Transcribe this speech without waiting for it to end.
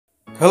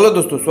Hello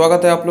दोस्तों,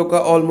 स्वागत है आप लोग का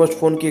ऑलमोस्ट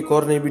फ़ोन की एक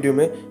और नई वीडियो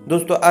में।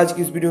 दोस्तों आज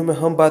की इस वीडियो में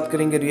हम बात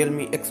करेंगे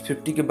Realme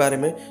X50 के बारे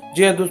में।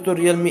 जी हाँ दोस्तों,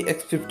 Realme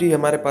X50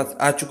 हमारे पास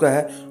आ चुका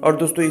है और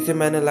दोस्तों इसे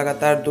मैंने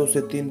लगातार 2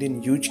 से 3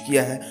 दिन यूज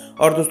किया है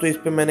और दोस्तों इस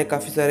पे मैंने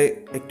काफ़ी सारे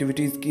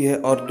एक्टिविटीज़ की है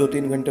और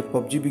 2-3 घंटे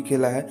PUBG भी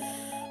खेला है।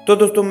 तो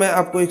दोस्तों मैं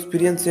आपको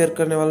एक्सपीरियंस शेयर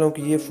करने वाला हूँ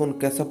कि ये फ़ोन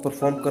कैसा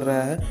परफॉर्म कर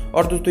रहा है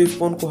और दोस्तों इस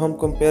फ़ोन को हम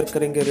कंपेयर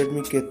करेंगे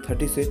Redmi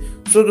K30 से।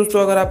 सो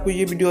दोस्तों अगर आपको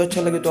ये वीडियो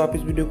अच्छा लगे तो आप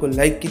इस वीडियो को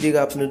लाइक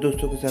कीजिएगा, अपने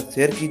दोस्तों के साथ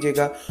शेयर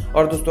कीजिएगा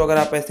और दोस्तों अगर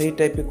आप ऐसे ही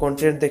टाइप के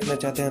कंटेंट देखना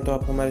चाहते हैं तो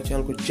आप हमारे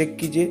चैनल को चेक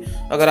कीजिए।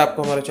 अगर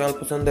आपको हमारा चैनल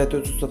पसंद है तो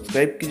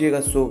सब्सक्राइब कीजिएगा।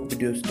 सो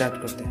वीडियो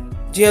स्टार्ट करते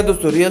हैं। जी हाँ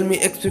दोस्तों,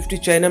 Realme X50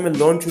 चाइना में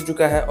लॉन्च हो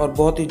चुका है और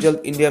बहुत ही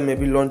जल्द इंडिया में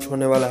भी लॉन्च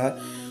होने वाला है।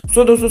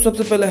 सो दोस्तों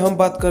सबसे पहले हम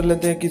बात कर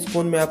लेते हैं कि इस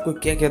फ़ोन में आपको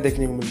क्या क्या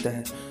देखने को मिलता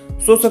है।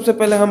 सबसे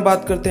पहले हम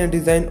बात करते हैं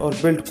डिज़ाइन और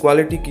बिल्ड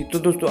क्वालिटी की। तो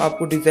दोस्तों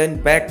आपको डिज़ाइन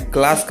बैक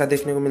ग्लास का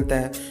देखने को मिलता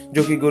है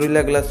जो कि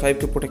गोरिल्ला ग्लास 5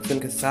 के प्रोटेक्शन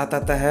के साथ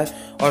आता है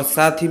और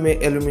साथ ही में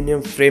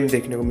एल्यूमिनियम फ्रेम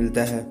देखने को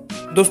मिलता है।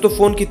 दोस्तों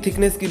फ़ोन की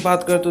थिकनेस की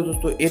बात करें तो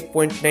दोस्तों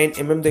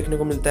 8.9 mm देखने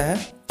को मिलता है।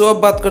 तो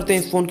अब बात करते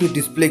हैं इस फ़ोन की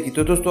डिस्प्ले की।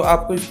 तो दोस्तों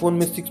आपको इस फ़ोन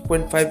में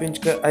 6.5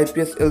 इंच का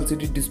IPS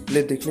LCD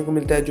डिस्प्ले देखने को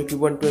मिलता है जो कि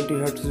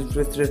 120 हर्ट्ज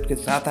रिफ्रेश रेट के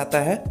साथ आता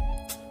है।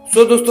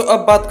 दोस्तों अब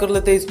बात कर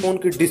लेते हैं इस फ़ोन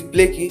की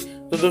डिस्प्ले की।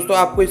 तो दोस्तों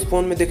आपको इस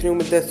फ़ोन में देखने को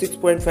मिलता है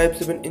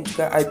 6.57 इंच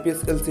का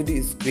IPS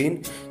LCD स्क्रीन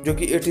जो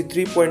कि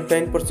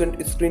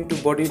 83.9% स्क्रीन टू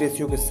बॉडी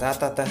रेशियो के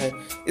साथ आता है।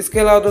 इसके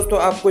अलावा दोस्तों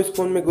आपको इस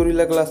फ़ोन में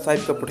गोरिल्ला ग्लास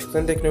 5 का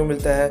प्रोटेक्शन देखने को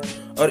मिलता है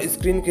और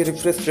स्क्रीन के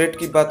रिफ्रेश रेट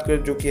की बात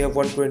करें जो कि है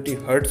 120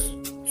 हर्ट्ज।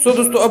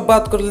 दोस्तों अब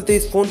बात कर लेते हैं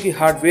इस फ़ोन की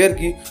हार्डवेयर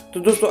की। तो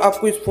दोस्तों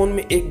आपको इस फ़ोन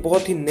में एक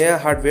बहुत ही नया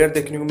हार्डवेयर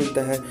देखने को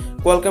मिलता है,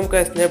 क्वालकॉम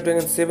का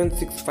Snapdragon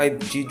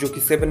 765G जो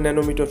कि 7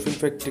 नैनोमीटर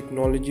FinFET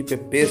टेक्नोलॉजी पे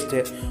बेस्ड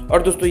है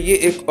और दोस्तों ये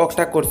एक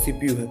ऑक्टा कोर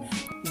CPU है।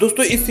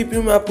 दोस्तों इस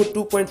CPU में आपको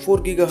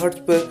 2.4 गीगाहर्ट्ज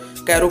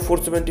पर Cairo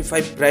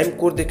 475 प्राइम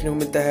कोर देखने को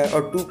मिलता है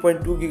और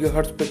 2.2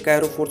 गीगाहर्ट्ज पर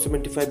Cairo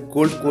 475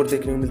 गोल्ड कोर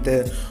देखने को मिलता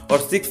है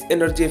और 6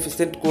 एनर्जी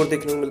एफिशिएंट कोर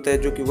देखने को मिलता है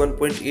जो कि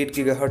 1.8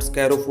 गीगाहर्ट्ज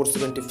Cairo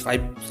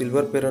 475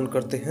 सिल्वर पे रन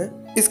करते हैं।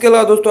 इसके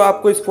अलावा दोस्तों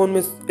आपको इस फोन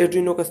में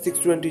Adreno का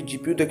 620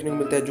 GPU देखने को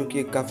मिलता है जो कि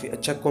एक काफी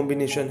अच्छा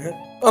कॉम्बिनेशन है।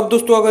 अब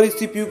दोस्तों अगर इस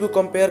CPU को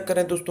कंपेयर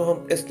करें दोस्तों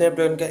हम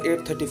Snapdragon का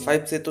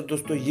 835 से, तो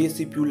दोस्तों ये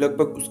CPU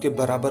लगभग उसके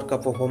बराबर का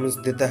परफॉर्मेंस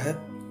देता है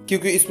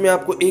क्योंकि इसमें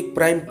आपको एक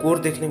प्राइम कोर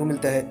देखने को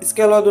मिलता है।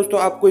 इसके अलावा दोस्तों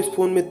आपको इस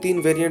फोन में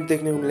 3 वेरिएंट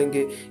देखने को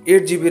मिलेंगे,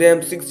 8GB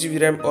रैम, 6GB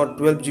रैम और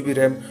 12GB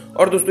रैम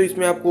और दोस्तों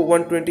इसमें आपको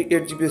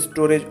 128GB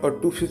स्टोरेज और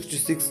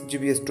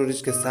 256GB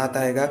स्टोरेज के साथ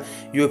आएगा।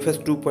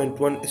 UFS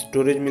 2.1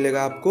 स्टोरेज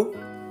मिलेगा आपको।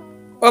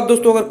 अब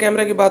दोस्तों अगर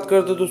कैमरा की बात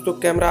करें तो दोस्तों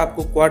कैमरा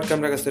आपको क्वाड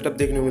कैमरा का सेटअप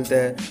देखने को मिलता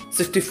है।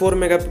 64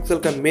 मेगापिक्सल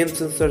का मेन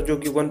सेंसर जो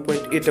कि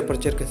 1.8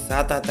 अपर्चर के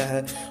साथ आता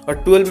है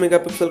और 12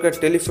 मेगापिक्सल का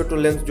टेलीफोटो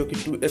लेंस जो कि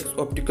 2x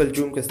ऑप्टिकल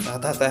जूम के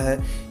साथ आता है।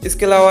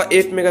 इसके अलावा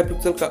 8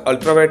 मेगापिक्सल का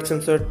अल्ट्रा वाइड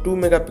सेंसर, 2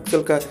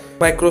 मेगापिक्सल का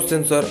माइक्रो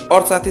सेंसर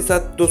और साथ ही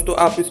साथ दोस्तों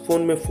आप इस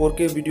फोन में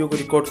 4K वीडियो को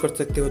रिकॉर्ड कर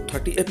सकते हो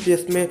 30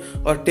 FPS में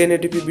और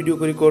 1080p वीडियो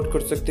को रिकॉर्ड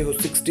कर सकते हो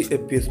 60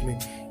 FPS में।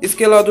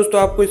 इसके अलावा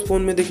दोस्तों आपको इस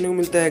फोन में देखने को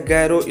मिलता है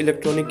गायरो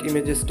इलेक्ट्रॉनिक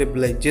इमेज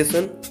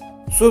स्टेबलाइजेशन।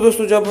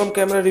 दोस्तों जब हम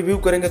कैमरा रिव्यू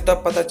करेंगे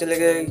तब पता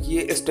चलेगा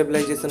ये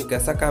स्टेबलाइजेशन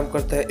कैसा काम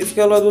करता है।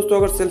 इसके अलावा दोस्तों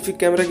अगर सेल्फी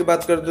कैमरा की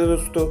बात करते हैं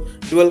दोस्तों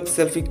डुअल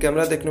सेल्फी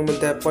कैमरा देखने को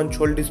मिलता है पंच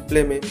होल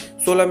डिस्प्ले में।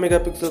 16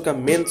 मेगापिक्सल का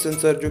मेन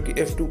सेंसर जो कि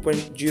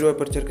f2.0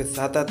 अपर्चर के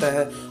साथ आता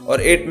है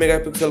और 8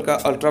 मेगापिक्सल का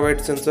अल्ट्रा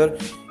वाइड सेंसर।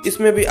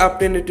 इसमें भी आप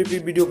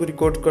 1080p वीडियो को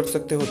रिकॉर्ड कर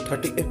सकते हो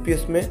 30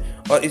 FPS में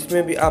और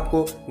इसमें भी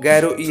आपको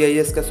गायरो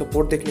EIS का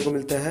सपोर्ट देखने को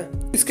मिलता है।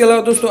 इसके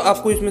अलावा दोस्तों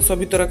आपको इसमें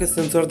सभी तरह के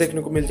सेंसर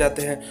देखने को मिल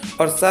जाते हैं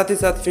और साथ ही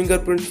साथ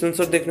फिंगरप्रिंट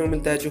सेंसर देखने को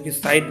मिलता है जो कि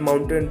साइड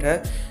माउंटेड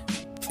है।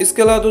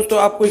 इसके अलावा दोस्तों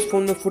आपको इस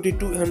फोन में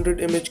 4200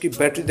 mAh की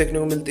बैटरी देखने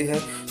को मिलती है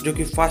जो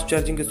कि फास्ट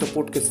चार्जिंग के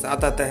सपोर्ट के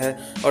साथ आता है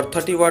और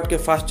 30 वाट के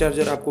फास्ट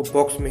चार्जर आपको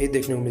बॉक्स में ही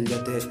देखने को मिल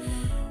जाते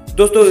हैं।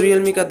 दोस्तों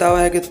Realme का दावा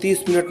है कि 30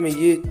 मिनट में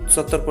ये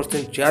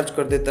 70% चार्ज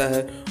कर देता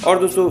है और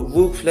दोस्तों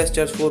वो फ्लैश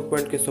चार्ज 4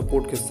 पॉइंट के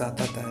सपोर्ट के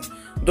साथ आता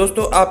है।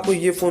 दोस्तों आपको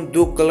ये फ़ोन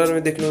 2 कलर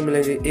में देखने को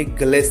मिलेंगे, एक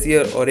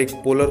ग्लेशियर और एक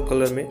पोलर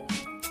कलर में।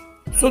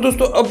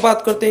 दोस्तों अब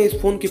बात करते हैं इस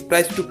फ़ोन की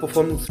प्राइस टू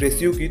परफॉर्मेंस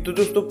रेशियो की। तो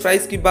दोस्तों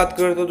प्राइस की बात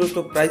करें तो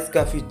दोस्तों प्राइस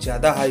काफ़ी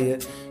ज़्यादा हाई है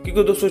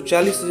क्योंकि दोस्तों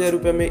 40,000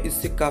 रुपये में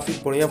इससे काफ़ी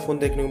बढ़िया फ़ोन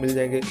देखने को मिल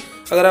जाएंगे।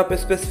 अगर आप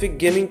स्पेसिफिक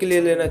गेमिंग के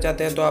लिए लेना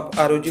चाहते हैं तो आप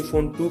ROG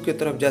Phone 2 की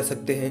तरफ जा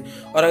सकते हैं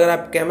और अगर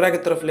आप कैमरा की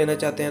तरफ लेना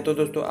चाहते हैं तो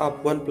दोस्तों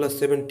आप OnePlus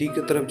 7T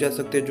की तरफ जा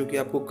सकते हैं जो कि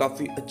आपको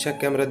काफ़ी अच्छा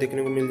कैमरा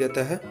देखने को मिल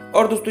जाता है।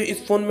 और दोस्तों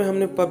इस फ़ोन में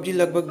हमने PUBG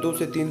लगभग 2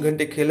 से 3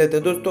 घंटे खेले थे।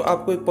 दोस्तों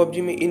आपको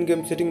PUBG में इन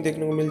गेम सेटिंग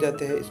देखने को मिल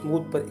जाते हैं,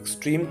 स्मूथ पर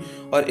एक्सट्रीम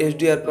और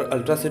HDR पर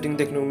अल्ट्रा सेटिंग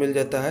देखने को मिल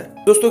जाता है।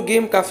 दोस्तों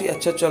गेम काफी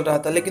अच्छा चल रहा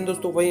था लेकिन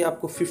दोस्तों वहीं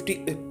आपको 50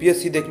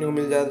 FPS ही देखने को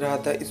मिल जा रहा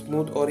था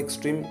स्मूथ और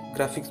एक्सट्रीम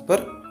ग्राफिक्स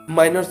पर।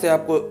 माइनर से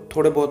आपको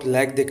थोड़े बहुत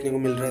लैग देखने को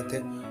मिल रहे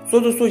थे।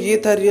 दोस्तों ये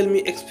था Realme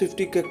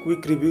X50 का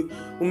क्विक रिव्यू।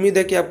 उम्मीद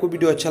है कि आपको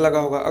वीडियो अच्छा लगा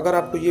होगा। अगर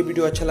आपको ये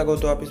वीडियो अच्छा लगा हो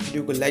तो आप इस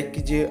वीडियो को लाइक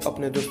कीजिए,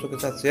 अपने दोस्तों के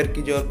साथ शेयर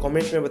कीजिए और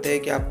कमेंट में बताइए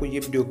कि आपको ये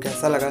वीडियो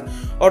कैसा लगा।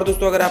 और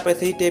दोस्तों अगर आप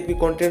ऐसे ही टाइप की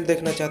कंटेंट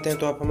देखना चाहते हैं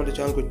तो आप हमारे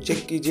चैनल को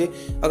चेक कीजिए।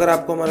 अगर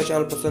आपको हमारा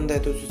चैनल पसंद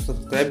है तो उसे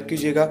सब्सक्राइब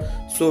कीजिएगा।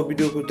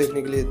 वीडियो को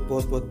देखने के लिए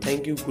बहुत बहुत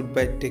thank you. Good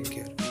bye, take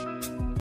care.